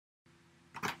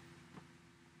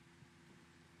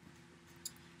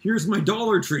here's my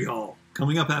Dollar Tree haul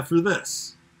coming up after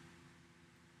this.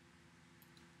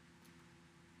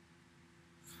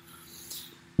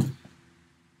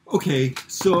 Okay,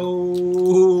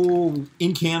 so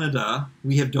in Canada,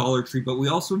 we have Dollar Tree, but we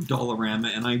also have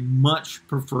Dollarama, and I much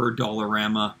prefer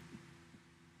Dollarama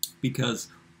because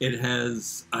it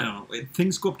has, I don't know,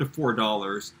 things go up to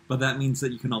 $4, but that means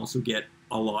that you can also get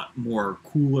a lot more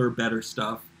cooler, better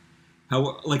stuff.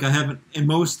 Like I haven't, and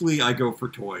mostly I go for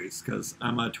toys, because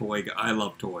I'm a toy guy. I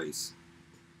love toys.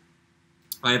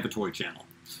 I have a toy channel.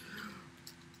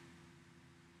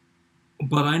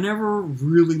 But I never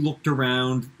really looked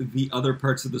around the other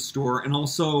parts of the store, and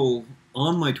also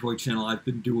on my toy channel I've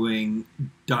been doing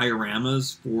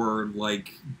dioramas for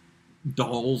like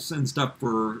dolls and stuff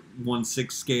for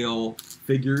 1/6 scale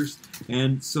figures,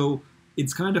 and so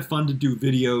it's kind of fun to do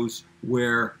videos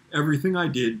where everything I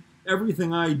did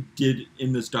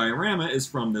in this diorama is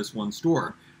from this one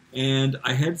store. And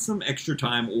I had some extra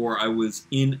time, or I was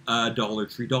in a Dollar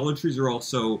Tree. Dollar Trees are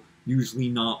also usually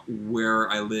not where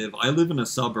I live. I live in a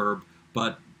suburb,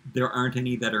 but there aren't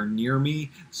any that are near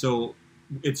me, so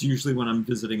it's usually when I'm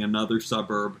visiting another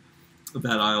suburb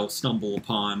that I'll stumble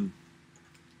upon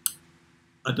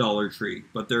a Dollar Tree,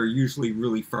 but they're usually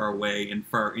really far away and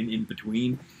far in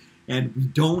between, and we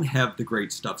don't have the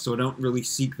great stuff, so I don't really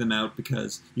seek them out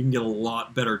because you can get a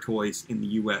lot better toys in the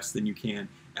US than you can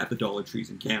at the Dollar Trees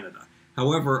in Canada.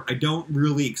 However, I don't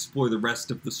really explore the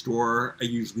rest of the store. I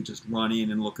usually just run in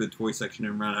and look at the toy section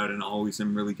and run out, and always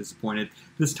am really disappointed.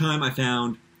 This time I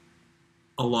found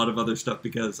a lot of other stuff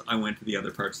because I went to the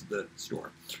other parts of the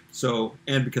store. So,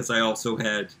 and because I also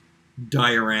had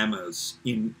dioramas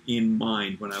in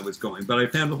mind when I was going. But I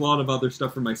found a lot of other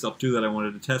stuff for myself too that I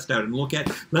wanted to test out and look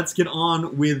at. Let's get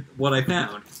on with what I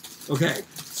found. Okay,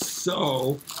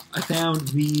 so I found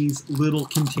these little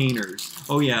containers.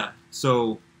 Oh yeah,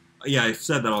 so yeah, I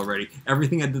said that already.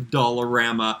 Everything at the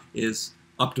Dollarama is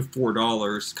up to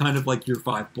 $4, kind of like your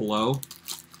Five Below.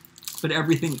 But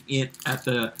everything at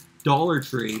the Dollar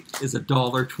Tree is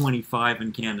 $1.25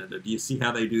 in Canada. Do you see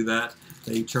how they do that?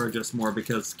 They charge us more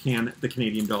because the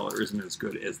Canadian dollar isn't as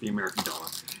good as the American dollar.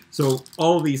 So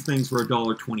all of these things were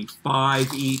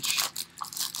 $1.25 each.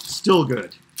 Still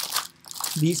good.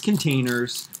 These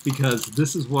containers, because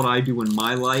this is what I do in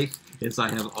my life, is I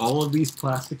have all of these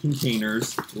plastic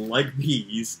containers, like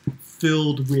these,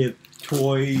 filled with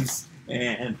toys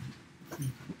and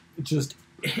just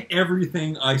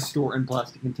everything I store in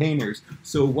plastic containers.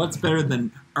 So what's better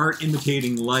than art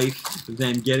imitating life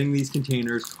than getting these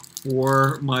containers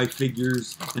for my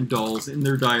figures and dolls in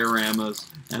their dioramas,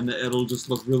 and it'll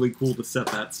just look really cool to set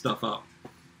that stuff up.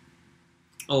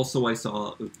 Also, I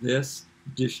saw this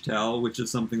dish towel, which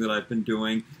is something that I've been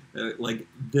doing, like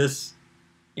this.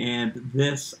 And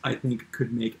this, I think,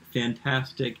 could make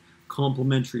fantastic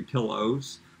complementary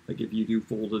pillows, like if you do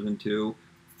fold it in two,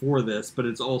 for this, but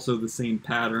it's also the same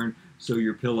pattern, so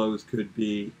your pillows could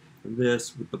be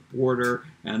this with the border,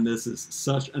 and this is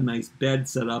such a nice bed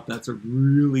setup. That's a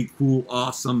really cool,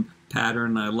 awesome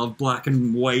pattern. I love black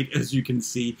and white, as you can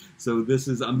see, so this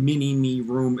is a mini-me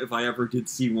room if I ever did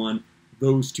see one.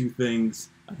 Those two things,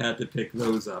 I had to pick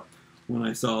those up when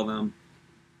I saw them.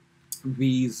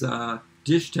 These,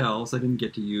 dish towels I didn't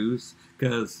get to use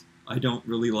because I don't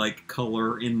really like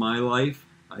color in my life.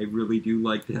 I really do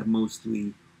like to have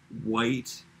mostly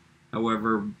white.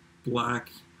 However,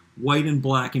 white and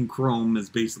black and chrome is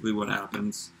basically what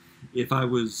happens. If I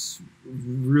was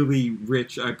really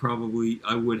rich, I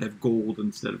would have gold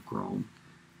instead of chrome.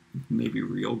 Maybe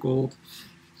real gold.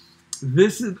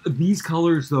 These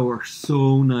colors though are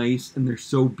so nice and they're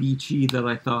so beachy that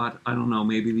I thought, I don't know,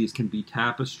 maybe these can be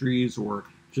tapestries or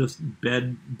just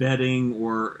bedding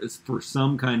or for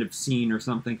some kind of scene or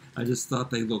something. I just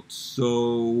thought they looked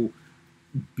so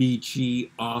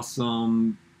beachy,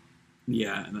 awesome.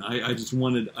 Yeah, and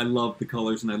I love the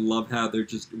colors, and I love how they're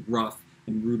just rough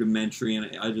and rudimentary,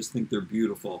 and I just think they're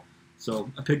beautiful.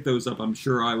 So I picked those up. I'm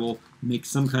sure I will make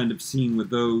some kind of scene with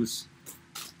those.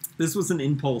 This was an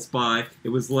impulse buy. It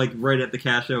was like right at the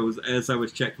cash out as I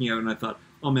was checking out, and I thought,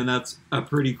 oh man, that's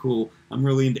pretty cool. I'm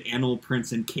really into animal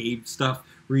prints and cave stuff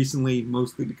recently,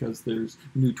 mostly because there's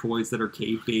new toys that are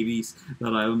cave babies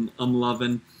that I'm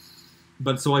loving.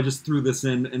 But so I just threw this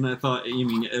in, and I thought, I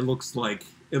mean, it looks like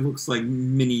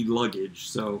mini luggage,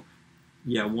 so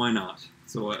yeah, why not?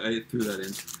 So I threw that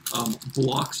in.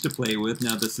 Blocks to play with.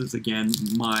 Now this is, again,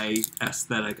 my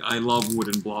aesthetic. I love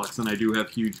wooden blocks, and I do have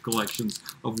huge collections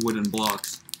of wooden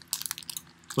blocks.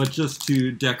 But just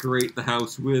to decorate the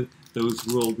house with, those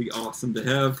will be awesome to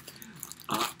have.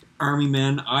 Army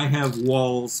men, I have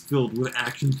walls filled with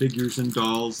action figures and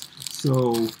dolls,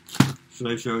 so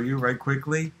Should I show you right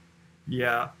quickly?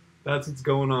 Yeah, that's what's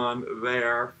going on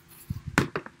there.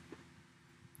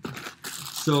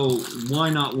 So why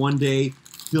not one day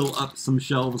fill up some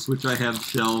shelves, which I have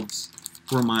shelves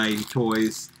for my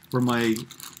toys, for my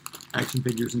action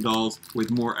figures and dolls, with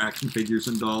more action figures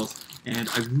and dolls. And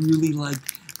I really like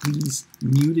these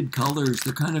muted colors.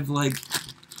 They're kind of like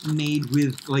made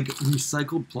with like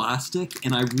recycled plastic,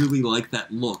 and I really like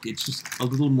that look. It's just a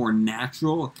little more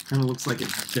natural. It kind of looks like a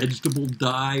vegetable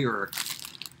dye, or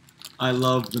I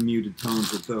love the muted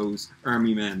tones of those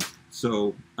army men,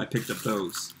 so I picked up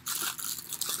those.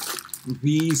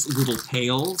 These little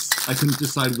tails, I couldn't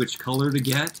decide which color to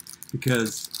get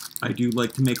because I do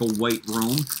like to make a white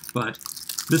room, but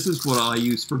this is what I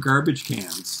use for garbage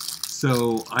cans.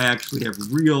 So I actually have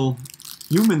real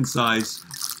human-sized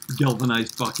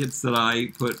galvanized buckets that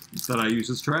I use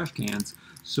as trash cans.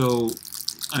 So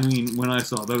I mean, when I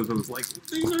saw those, I was like,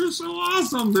 these are so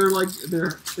awesome.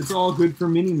 It's all good for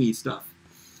mini-me stuff.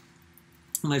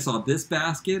 And I saw this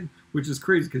basket, which is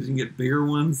crazy because you can get bigger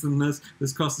ones than this.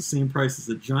 This costs the same price as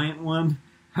a giant one.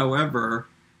 However,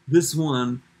 this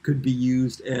one could be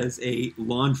used as a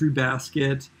laundry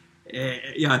basket.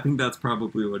 Yeah, I think that's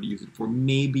probably what I'd use it for.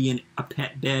 Maybe a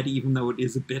pet bed, even though it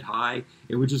is a bit high.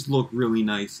 It would just look really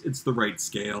nice. It's the right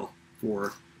scale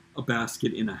for a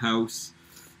basket in a house.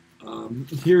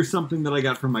 Here's something that I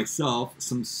got for myself,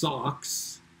 some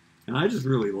socks. And I just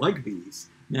really like these.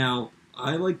 Now,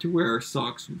 I like to wear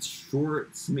socks with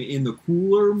shorts in the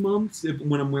cooler months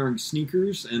when I'm wearing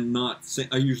sneakers and not.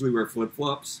 I usually wear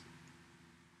flip-flops.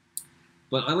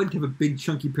 But I like to have a big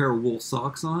chunky pair of wool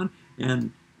socks on,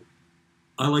 and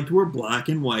I like to wear black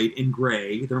and white and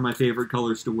gray. They're my favorite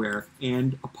colors to wear,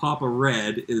 and a pop of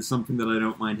red is something that I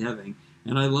don't mind having.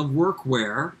 And I love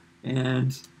workwear,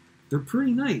 and they're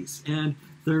pretty nice. And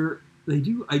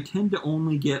I tend to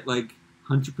only get like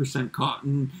 100%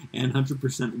 cotton and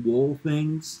 100% wool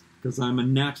things because I'm a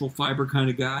natural fiber kind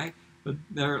of guy. But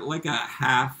they're like a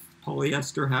half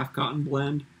polyester, half cotton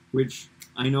blend, which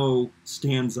I know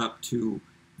stands up to,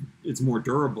 it's more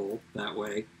durable that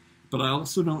way. But I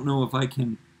also don't know if I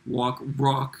can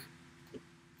rock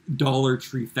Dollar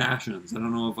Tree fashions. I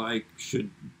don't know if I should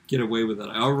get away with it.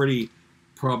 I already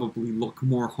probably look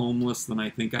more homeless than I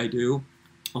think I do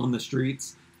on the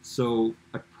streets, so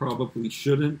I probably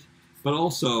shouldn't. But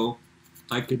also,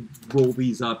 I could roll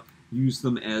these up, use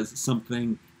them as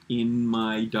something in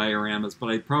my dioramas, but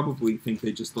I probably think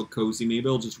they just look cozy. Maybe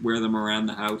I'll just wear them around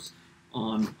the house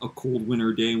on a cold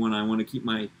winter day when I want to keep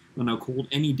my, cold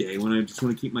any day, when I just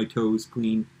want to keep my toes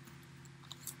clean.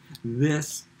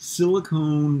 This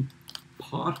silicone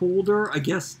pot holder, I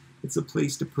guess it's a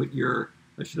place to put your,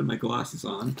 I should have my glasses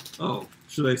on. Oh,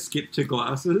 should I skip to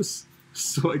glasses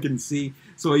so I can see?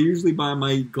 So I usually buy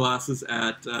my glasses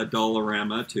at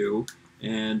Dollarama too,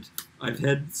 and I've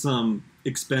had some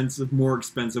more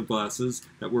expensive glasses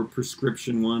that were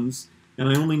prescription ones, and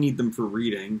I only need them for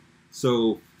reading.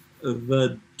 So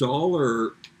the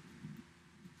dollar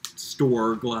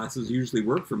store glasses usually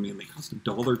work for me, and they cost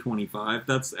 $1.25.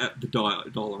 That's at the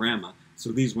Dollarama.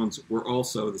 So these ones were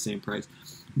also the same price.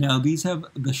 Now these have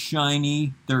the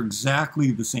shiny, they're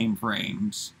exactly the same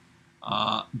frames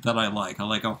that I like. I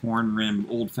like a horn-rimmed,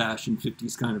 old-fashioned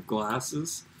 50s kind of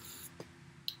glasses.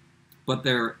 But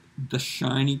they're the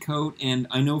shiny coat, and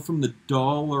I know from the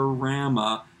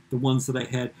Dollarama, the ones that I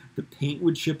had, the paint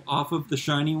would chip off of the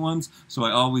shiny ones, so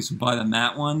I always buy the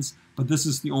matte ones. But this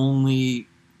is the only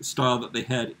style that they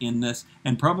had in this,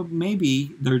 and probably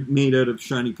maybe they're made out of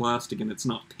shiny plastic and it's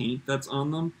not paint that's on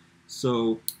them,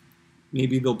 so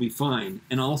maybe they'll be fine.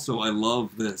 And also, I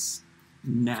love this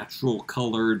natural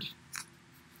colored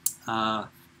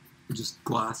just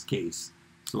glass case,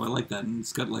 so I like that, and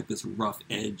it's got like this rough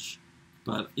edge.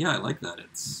 But yeah, I like that.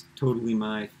 It's totally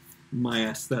my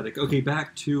aesthetic. Okay,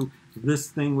 back to this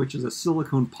thing, which is a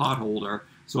silicone pot holder.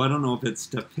 So I don't know if it's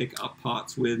to pick up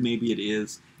pots with. Maybe it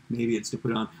is. Maybe it's to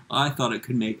put on. I thought it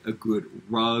could make a good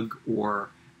rug or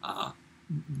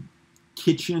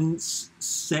kitchen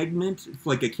segment,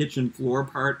 like a kitchen floor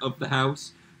part of the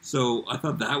house. So I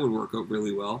thought that would work out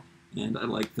really well. And I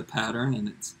like the pattern, and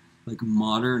it's like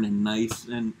modern and nice,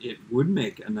 and it would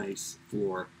make a nice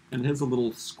floor. And it has a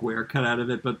little square cut out of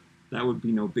it, but that would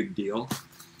be no big deal.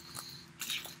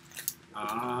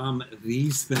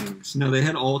 These things. Now, they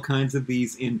had all kinds of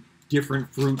these in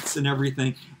different fruits and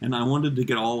everything, and I wanted to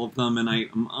get all of them, and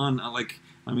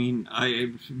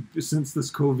since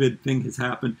this COVID thing has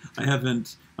happened, I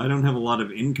don't have a lot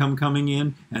of income coming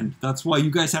in, and that's why you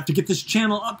guys have to get this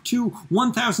channel up to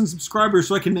 1,000 subscribers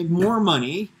so I can make more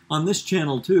money on this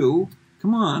channel too.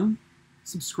 Come on,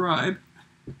 subscribe.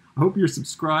 I hope you're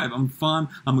subscribed. I'm fun.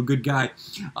 I'm a good guy.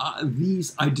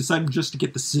 These, I decided just to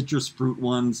get the citrus fruit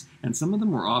ones, and some of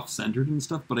them were off-centered and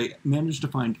stuff, but I managed to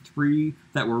find 3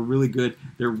 that were really good.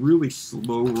 They're really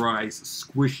slow rise,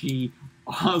 squishy,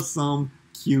 awesome,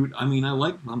 cute. I mean, I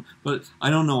like them, but I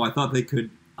don't know. I thought they could...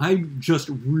 I just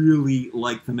really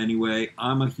like them anyway.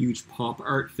 I'm a huge pop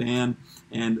art fan,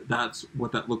 and that's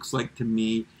what that looks like to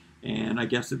me. And I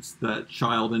guess it's the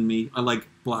child in me. I like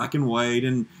black and white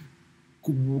and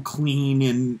clean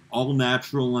and all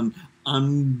natural and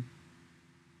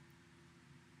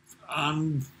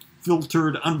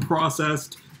unfiltered,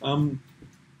 unprocessed,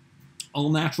 all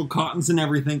natural cottons and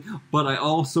everything. But I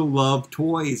also love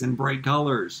toys and bright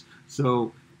colors.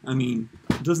 So, I mean,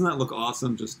 doesn't that look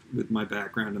awesome just with my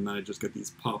background? And then I just get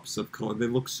these pops of color. They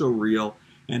look so real.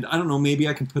 And I don't know, maybe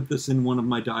I can put this in one of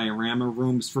my diorama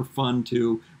rooms for fun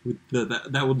too. With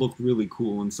that would look really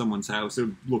cool in someone's house. It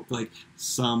would look like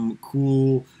some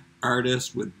cool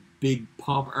artist with big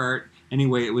pop art.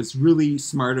 Anyway, it was really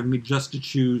smart of me just to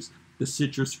choose the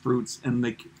citrus fruits, and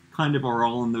they kind of are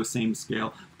all on the same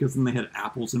scale, because then they had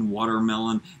apples and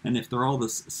watermelon, and if they're all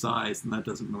this size, then that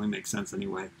doesn't really make sense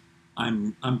anyway.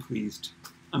 I'm pleased.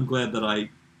 I'm glad that I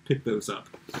picked those up.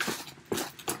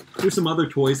 Here's some other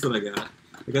toys that I got.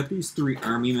 I got these 3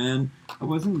 army men. I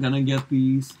wasn't gonna get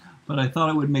these, but I thought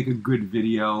I would make a good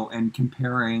video and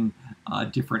comparing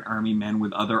different army men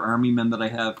with other army men that I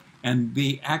have. And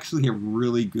they actually have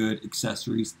really good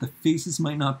accessories. The faces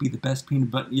might not be the best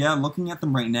painted, but yeah, looking at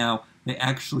them right now, they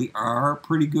actually are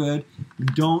pretty good. You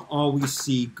don't always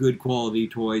see good quality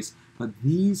toys, but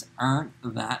these aren't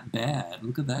that bad.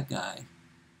 Look at that guy.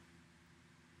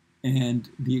 And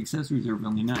the accessories are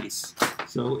really nice.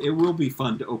 So it will be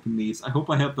fun to open these. I hope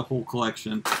I have the whole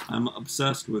collection. I'm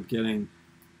obsessed with getting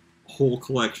whole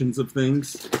collections of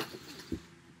things.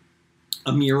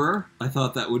 A mirror. I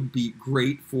thought that would be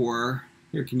great for...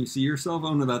 Here, can you see yourself?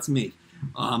 Oh, no, that's me.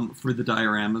 For the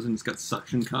dioramas, and it's got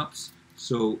suction cups.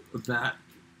 So that...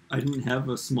 I didn't have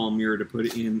a small mirror to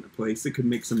put in place. It could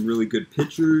make some really good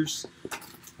pictures.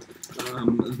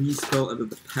 These fell out of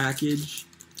the package.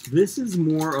 This is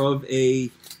more of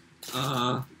a...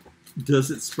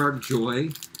 does it spark joy?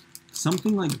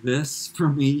 Something like this, for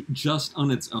me, just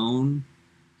on its own.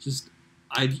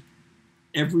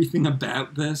 Everything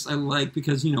about this I like,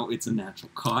 because, you know, it's a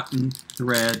natural cotton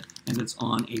thread, and it's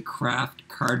on a craft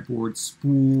cardboard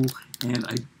spool,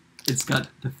 and it's got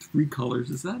the 3 colors.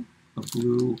 Is that a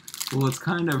blue? Well, it's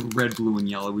kind of red, blue, and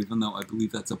yellow, even though I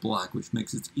believe that's a black, which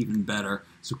makes it even better.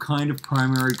 So kind of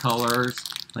primary colors,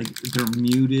 like, they're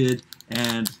muted,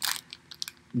 and,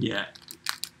 yeah,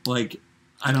 like,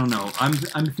 I don't know. I'm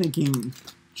thinking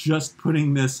just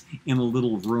putting this in a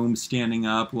little room standing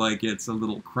up like it's a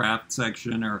little craft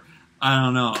section, or I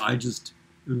don't know.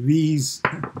 These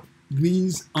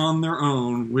on their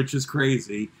own, which is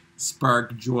crazy,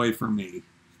 spark joy for me.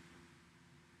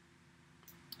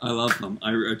 I love them.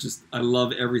 I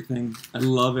love everything. I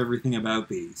love everything about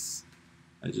these.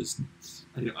 I just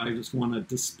want to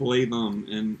display them.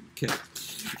 And okay.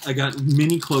 I got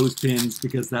mini clothespins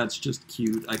because that's just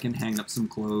cute. I can hang up some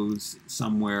clothes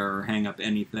somewhere or hang up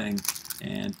anything.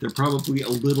 And they're probably a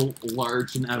little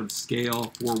large and out of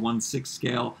scale for 1/6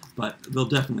 scale, but they'll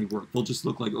definitely work. They'll just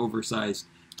look like oversized.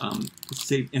 And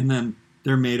then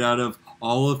they're made out of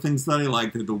all the things that I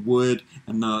like. They're the wood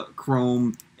and the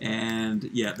chrome, and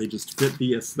yeah, they just fit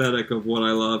the aesthetic of what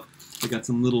I love. I got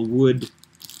some little wood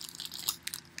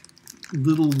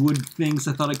things.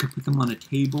 I thought I could put them on a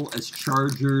table as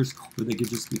chargers, or they could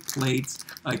just be plates.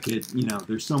 I could, you know,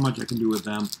 there's so much I can do with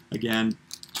them. Again,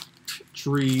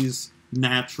 trees,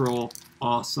 natural,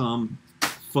 awesome,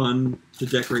 fun to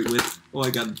decorate with. Oh,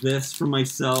 I got this for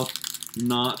myself,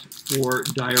 not for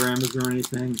dioramas or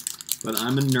anything, but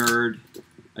I'm a nerd.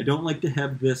 I don't like to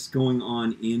have this going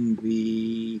on in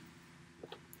the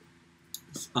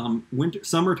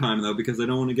summertime, though, because I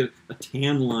don't want to get a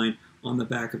tan line on the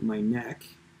back of my neck,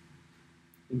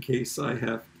 in case I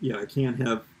have, yeah, I can't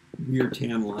have weird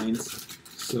tan lines,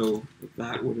 so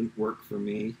that wouldn't work for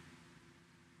me.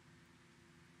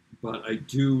 But I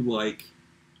do like,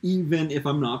 even if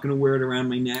I'm not going to wear it around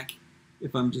my neck,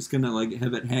 if I'm just going to like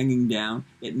have it hanging down,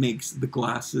 it makes the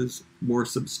glasses more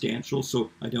substantial,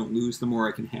 so I don't lose them, or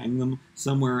I can hang them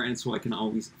somewhere, and so I can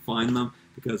always find them,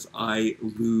 because I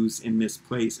lose and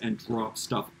misplace and drop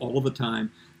stuff all the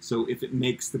time. So if it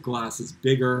makes the glasses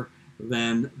bigger,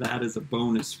 then that is a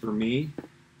bonus for me.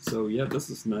 So yeah, this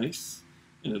is nice.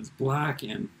 And it's black,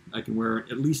 and I can wear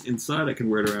it, at least inside, I can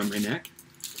wear it around my neck.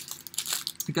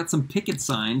 I got some picket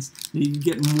signs. You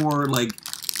get more like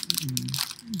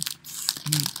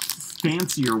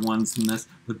fancier ones than this,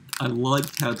 but I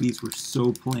liked how these were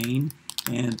so plain.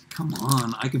 And come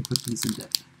on, I can put these into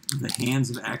the hands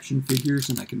of action figures,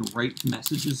 and I can write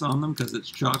messages on them because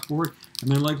it's chalkboard.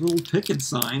 And they're like little ticket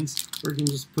signs, where you can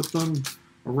just put them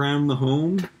around the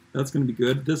home. That's going to be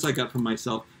good. This I got for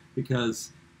myself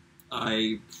because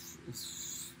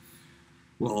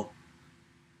well,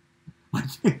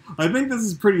 I think this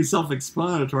is pretty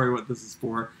self-explanatory what this is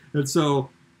for. And so,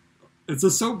 it's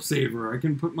a soap saver. I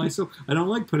can put my soap... I don't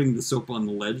like putting the soap on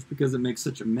the ledge because it makes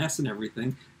such a mess and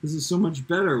everything. This is so much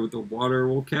better with the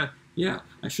water. Yeah,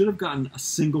 I should have gotten a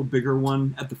single bigger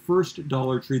one. At the first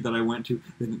Dollar Tree that I went to,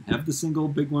 they didn't have the single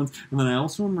big ones. And then I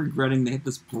also am regretting they had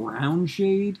this brown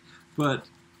shade, but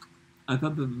I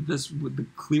thought that the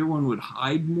clear one would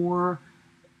hide more,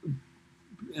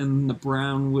 and the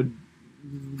brown would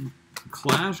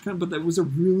clash, but that was a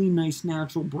really nice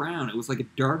natural brown. It was like a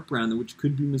dark brown, which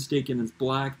could be mistaken as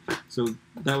black, so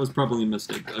that was probably a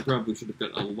mistake. I probably should have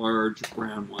got a large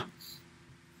brown one.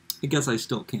 I guess I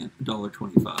still can't.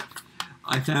 $1.25.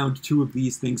 I found 2 of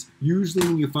these things. Usually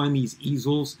when you find these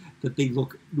easels, that they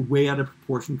look way out of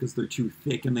proportion because they're too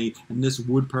thick, and this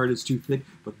wood part is too thick,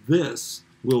 but this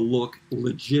will look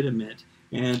legitimate.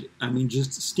 And, I mean,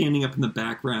 just standing up in the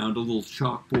background, a little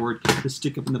chalkboard to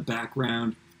stick up in the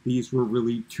background. These were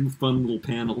really 2 fun little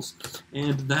panels.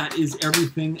 And that is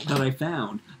everything that I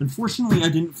found. Unfortunately, I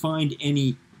didn't find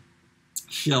any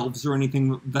shelves or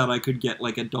anything that I could get,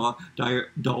 like a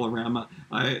Dollarama.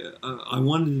 I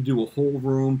wanted to do a whole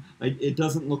room. It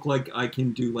doesn't look like I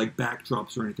can do like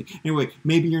backdrops or anything. Anyway,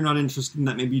 maybe you're not interested in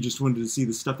that. Maybe you just wanted to see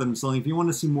the stuff that I'm selling. If you want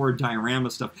to see more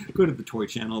diorama stuff, go to the toy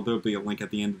channel. There'll be a link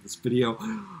at the end of this video.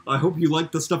 I hope you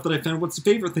like the stuff that I found. What's the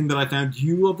favorite thing that I found? Do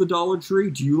you love the Dollar Tree?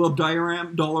 Do you love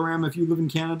Dollarama if you live in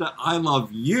Canada? I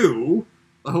love you.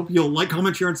 I hope you'll like,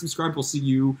 comment, share, and subscribe. We'll see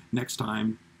you next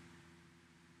time.